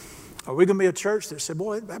 Are we going to be a church that said,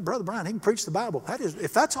 boy, Brother Brian, he can preach the Bible.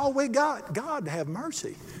 If that's all we got, God have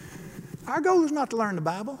mercy. Our goal is not to learn the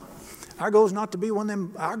Bible. Our goal is not to be one of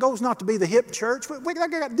them. Our goal is not to be the hip church. We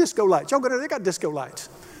got disco lights. They got disco lights.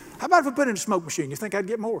 How about if we put in a smoke machine? You think I'd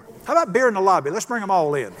get more? How about beer in the lobby? Let's bring them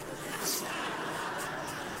all in.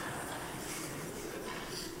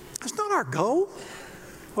 That's not our goal.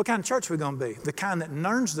 What kind of church are we going to be? The kind that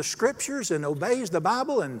learns the Scriptures and obeys the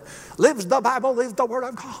Bible and lives the Bible, lives the Word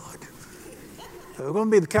of God. So we're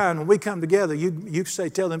going to be the kind, when we come together, you say,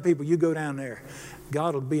 tell them people, you go down there.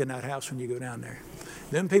 God will be in that house when you go down there.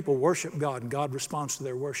 Them people worship God, and God responds to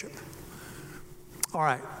their worship. All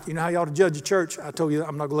right, you know how you ought to judge a church? I told you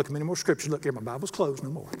I'm not going to look at any more Scriptures. Look here, my Bible's closed no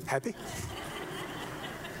more. Happy?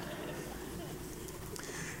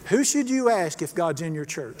 Who should you ask if God's in your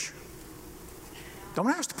church? Don't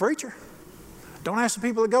ask the preacher. Don't ask the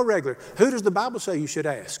people that go regular. Who does the Bible say you should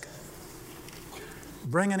ask?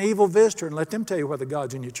 Bring an evil visitor and let them tell you whether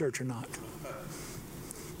God's in your church or not.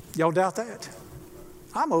 Y'all doubt that?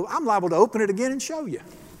 I'm liable to open it again and show you.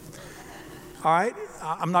 All right?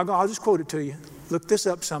 I'll just quote it to you. Look this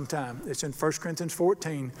up sometime. It's in 1 Corinthians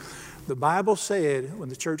 14. The Bible said when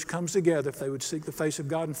the church comes together, if they would seek the face of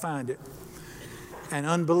God and find it, an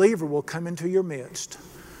unbeliever will come into your midst,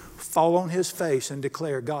 fall on his face and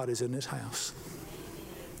declare God is in this house.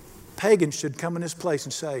 Pagans should come in this place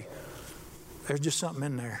and say, there's just something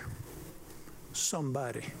in there.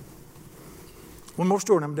 Somebody. One more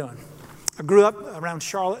story and I'm done. I grew up around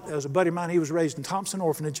Charlotte. There was a buddy of mine. He was raised in Thompson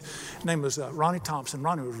Orphanage. His name was Ronnie Thompson.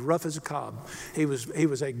 Ronnie was rough as a cob. He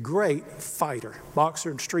was a great fighter, boxer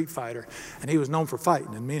and street fighter, and he was known for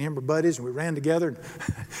fighting. And me and him were buddies, and we ran together, and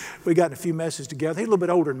we got in a few messes together. He's a little bit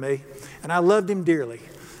older than me, and I loved him dearly.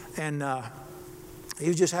 And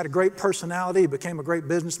he just had a great personality. He became a great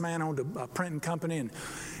businessman, owned a printing company, and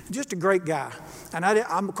just a great guy. And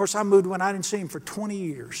of course, I moved when I didn't see him for 20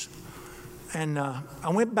 years. And I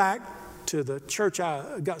went back to the church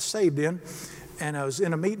I got saved in, and I was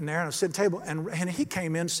in a meeting there, and I was sitting at the table, and he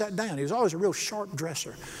came in and sat down. He was always a real sharp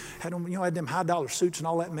dresser. Had them high-dollar suits and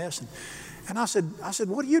all that mess. And I said,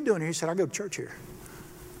 what are you doing here? He said, I go to church here.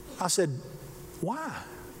 I said, why?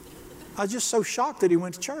 I was just so shocked that he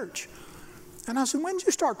went to church. And I said, when did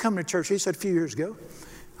you start coming to church? He said, a few years ago.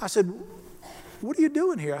 I said, what are you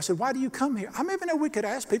doing here? I said, why do you come here? I never know we could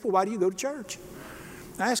ask people, why do you go to church?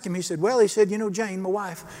 I asked him, he said, you know, Jane, my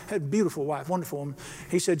wife, had a beautiful wife, wonderful woman.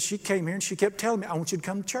 He said, she came here and she kept telling me, I want you to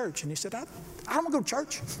come to church. And he said, I don't want to go to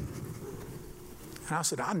church. And I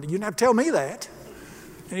said, you didn't have to tell me that.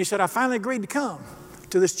 And he said, I finally agreed to come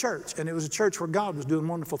to this church. And it was a church where God was doing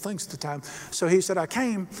wonderful things at the time. So he said, I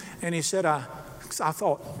came, and he said, I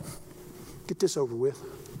thought, get this over with.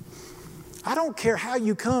 I don't care how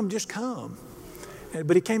you come, just come.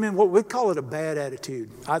 But he came in what we call it a bad attitude.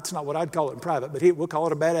 That's not what I'd call it in private, but we'll call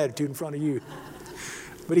it a bad attitude in front of you.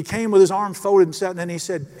 But he came with his arms folded and sat, and then he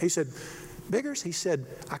said, Biggers, he said,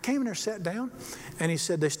 I came in there, sat down, and he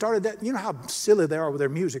said, they started that, you know how silly they are with their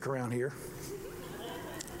music around here.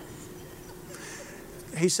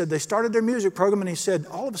 He said, they started their music program, and he said,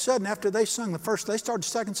 all of a sudden, after they sung they started the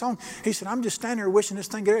second song, he said, I'm just standing there wishing this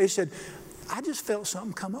thing, he said, I just felt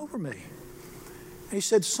something come over me. He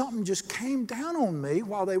said, something just came down on me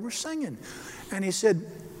while they were singing. And he said,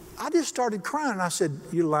 I just started crying. I said,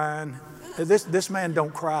 you lying. This man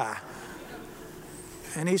don't cry.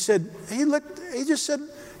 And he said, he looked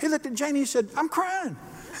at Jane, he said, I'm crying.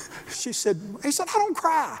 He said, I don't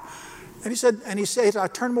cry. And he said, I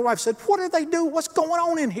turned to my wife and said, what do they do? What's going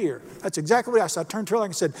on in here? That's exactly what I said. I turned to her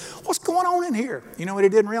and said, what's going on in here? You know what he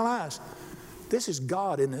didn't realize? This is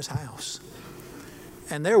God in this house.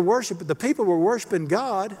 And their worship, the people were worshiping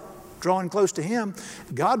God, drawing close to Him.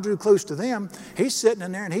 God drew close to them. He's sitting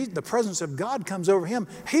in there, and the presence of God comes over him.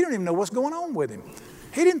 He don't even know what's going on with him.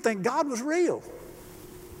 He didn't think God was real.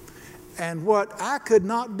 And what I could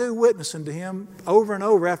not do witnessing to him over and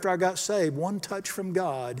over after I got saved, one touch from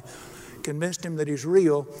God convinced him that He's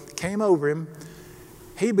real, came over him.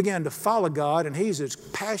 He began to follow God, and he's as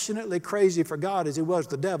passionately crazy for God as he was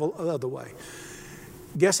the devil the other way.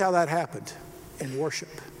 Guess how that happened? In worship.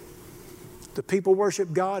 The people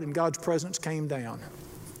worshiped God, and God's presence came down.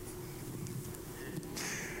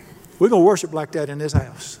 We're going to worship like that in this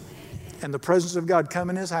house. And the presence of God come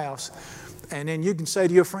in this house. And then you can say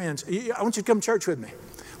to your friends, I want you to come to church with me.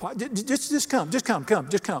 Well, just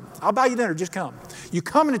come. I'll buy you dinner, just come. You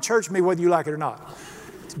come into church with me whether you like it or not.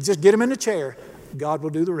 Just get them in the chair. God will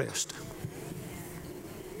do the rest.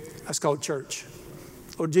 That's called church.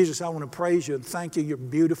 Lord Jesus, I want to praise you and thank you. You're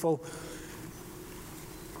beautiful.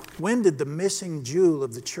 When did the missing jewel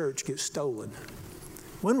of the church get stolen?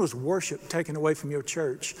 When was worship taken away from your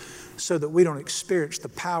church so that we don't experience the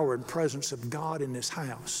power and presence of God in this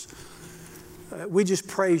house? We just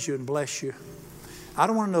praise you and bless you. I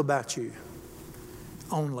don't want to know about you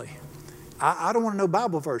only. I don't want to know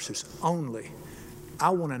Bible verses only.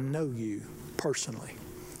 I want to know you personally,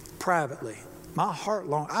 privately. My heart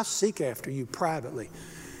I seek after you privately.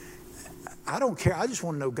 I don't care. I just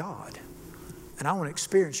want to know God. And I want to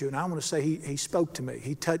experience you. And I want to say he spoke to me.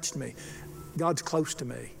 He touched me. God's close to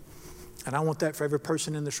me. And I want that for every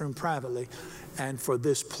person in this room privately. And for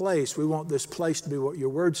this place, we want this place to be what your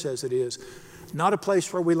word says it is. Not a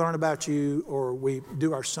place where we learn about you or we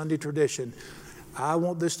do our Sunday tradition. I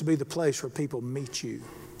want this to be the place where people meet you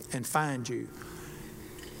and find you.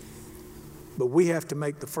 But we have to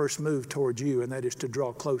make the first move towards you, and that is to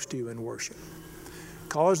draw close to you in worship.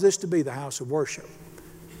 Cause this to be the house of worship,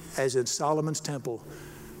 as in Solomon's temple,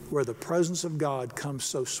 where the presence of God comes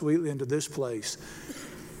so sweetly into this place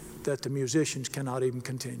that the musicians cannot even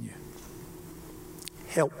continue.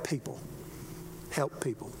 Help people. Help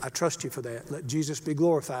people. I trust you for that. Let Jesus be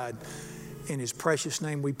glorified. In His precious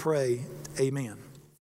name we pray. Amen.